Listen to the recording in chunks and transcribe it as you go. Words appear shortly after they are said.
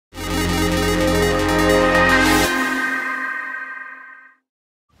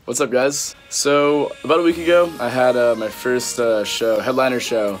What's up, guys? So about a week ago, I had my first headliner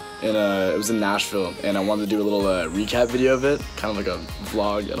show, and it was in Nashville, and I wanted to do a little recap video of it, kind of like a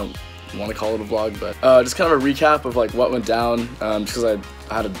vlog. I don't want to call it a vlog, but just kind of a recap of like what went down, just because I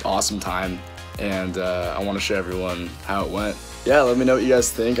had an awesome time, and I want to show everyone how it went. Yeah, let me know what you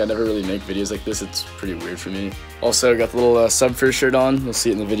guys think. I never really make videos like this. It's pretty weird for me. Also, got the little Subfer shirt on. You'll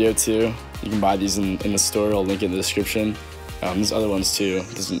see it in the video too. You can buy these in the store. I'll link it in the description. There's other ones too.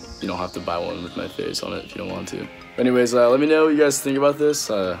 You don't have to buy one with my face on it if you don't want to. But anyways, let me know what you guys think about this.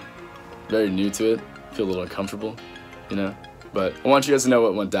 Very new to it. Feel a little uncomfortable, you know. But I want you guys to know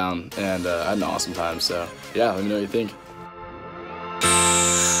what went down, and I had an awesome time. So yeah, let me know what you think.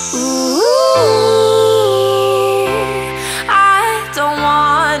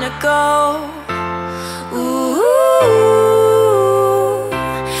 Go, ooh,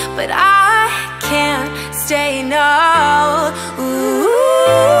 but I can't stay now. Ooh,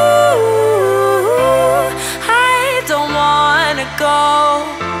 I don't wanna go.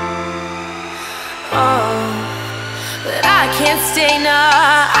 Oh, but I can't stay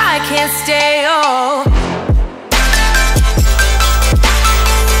now. I can't stay. Oh.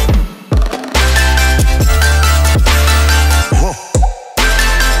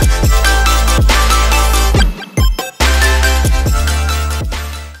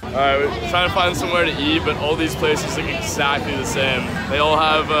 Alright, we're trying to find somewhere to eat, but all these places look exactly the same. They all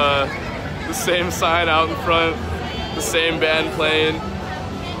have the same sign out in front, the same band playing,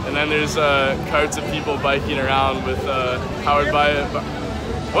 and then there's carts of people biking around with powered by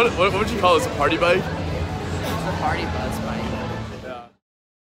what would you call this? A party bike? It's a party bus bike. Yeah.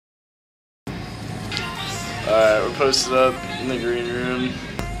 Alright, we're posted up in the green room.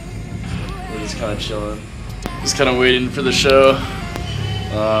 We're just kind of chilling, just kind of waiting for the show.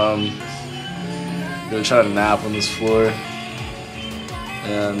 Gonna try to nap on this floor,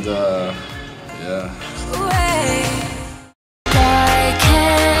 and yeah.